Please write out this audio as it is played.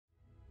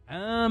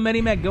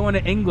Matt going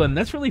to England.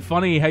 That's really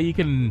funny how you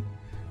can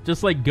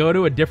just, like, go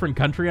to a different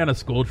country on a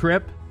school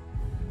trip.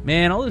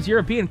 Man, all those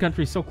European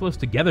countries so close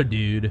together,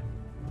 dude.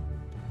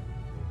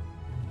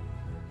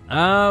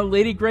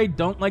 Lady Grey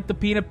don't like the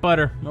peanut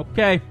butter.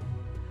 Okay.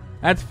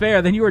 That's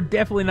fair. Then you are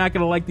definitely not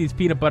going to like these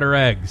peanut butter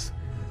eggs.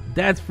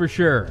 That's for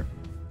sure.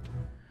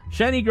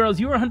 Shiny girls,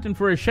 you are hunting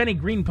for a shiny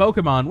green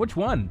Pokemon. Which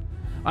one?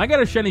 I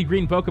got a shiny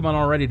green Pokemon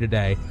already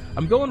today.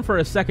 I'm going for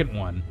a second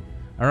one.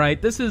 All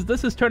right, this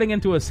is turning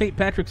into a St.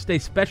 Patrick's Day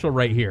special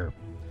right here.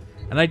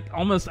 And I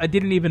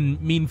didn't even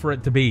mean for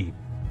it to be.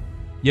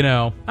 You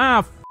know. Ah,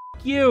 f***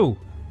 you.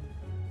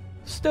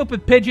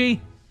 Stupid Pidgey.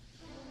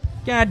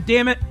 God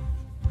damn it.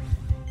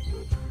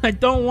 I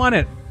don't want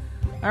it.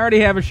 I already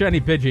have a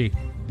shiny Pidgey.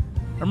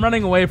 I'm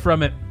running away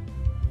from it.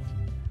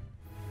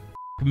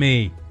 F***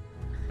 me.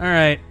 All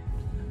right.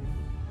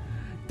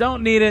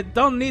 Don't need it.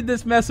 Don't need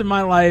this mess in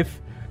my life.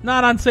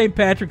 Not on St.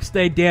 Patrick's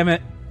Day, damn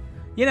it.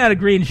 You're not a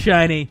green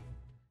shiny.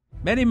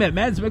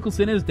 Mads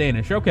Mikkelsen is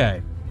Danish.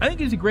 Okay. I think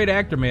he's a great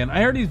actor, man.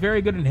 I heard he's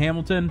very good in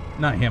Hamilton.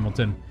 Not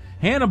Hamilton.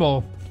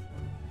 Hannibal.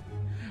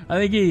 I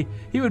think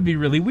he would be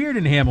really weird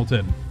in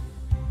Hamilton.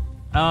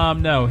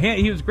 No.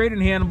 He was great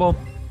in Hannibal.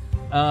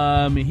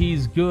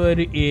 He's good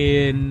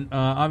in,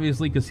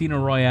 obviously, Casino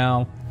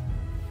Royale.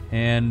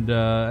 And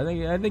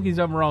I think he's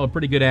overall a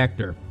pretty good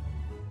actor.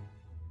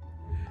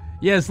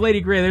 Yes, Lady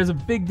Grey, there's a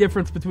big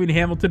difference between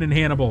Hamilton and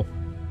Hannibal.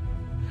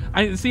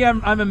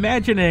 I'm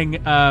imagining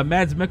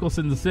Mads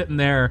Mikkelsen sitting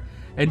there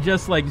and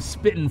just like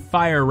spitting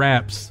fire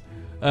raps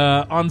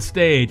on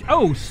stage.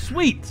 Oh,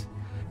 sweet!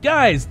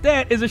 Guys,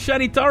 that is a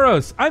Shiny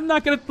Tauros. I'm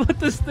not gonna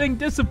let this thing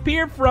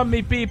disappear from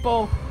me,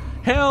 people.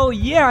 Hell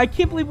yeah, I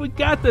can't believe we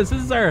got this.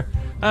 This is our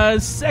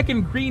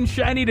second green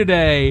shiny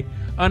today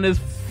on this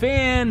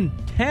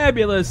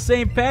fantabulous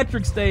St.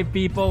 Patrick's Day,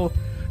 people.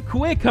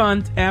 Quick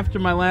hunt after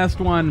my last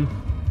one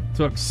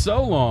took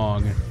so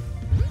long.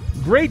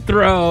 Great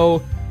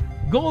throw.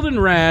 Golden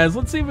Raz.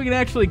 Let's see if we can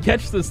actually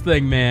catch this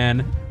thing,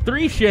 man.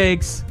 3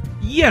 shakes.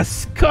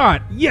 Yes,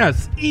 caught.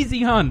 Yes,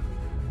 easy hunt.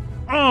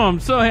 Oh,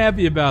 I'm so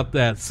happy about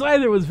that.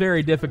 Scyther was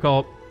very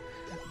difficult,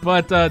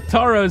 but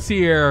Tauros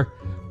here,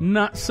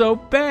 not so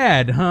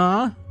bad,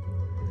 huh?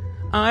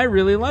 I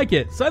really like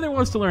it. Scyther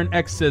wants to learn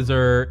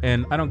X-Scissor,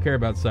 and I don't care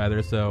about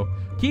Scyther, so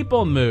keep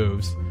on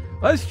moves.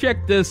 Let's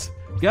check this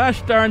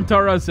gosh darn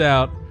Tauros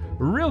out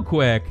real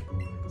quick.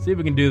 See if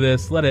we can do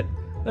this. Let it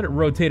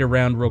rotate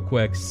around real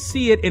quick.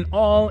 See it in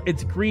all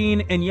its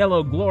green and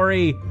yellow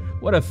glory.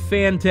 What a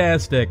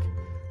fantastic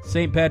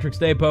St. Patrick's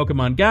Day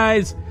Pokemon.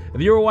 Guys,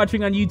 if you were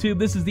watching on YouTube,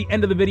 this is the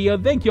end of the video.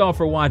 Thank you all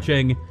for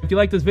watching. If you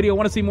like this video and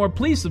want to see more,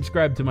 please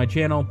subscribe to my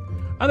channel.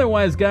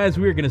 Otherwise, guys,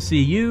 we're going to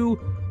see you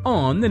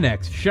on the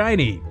next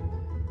Shiny.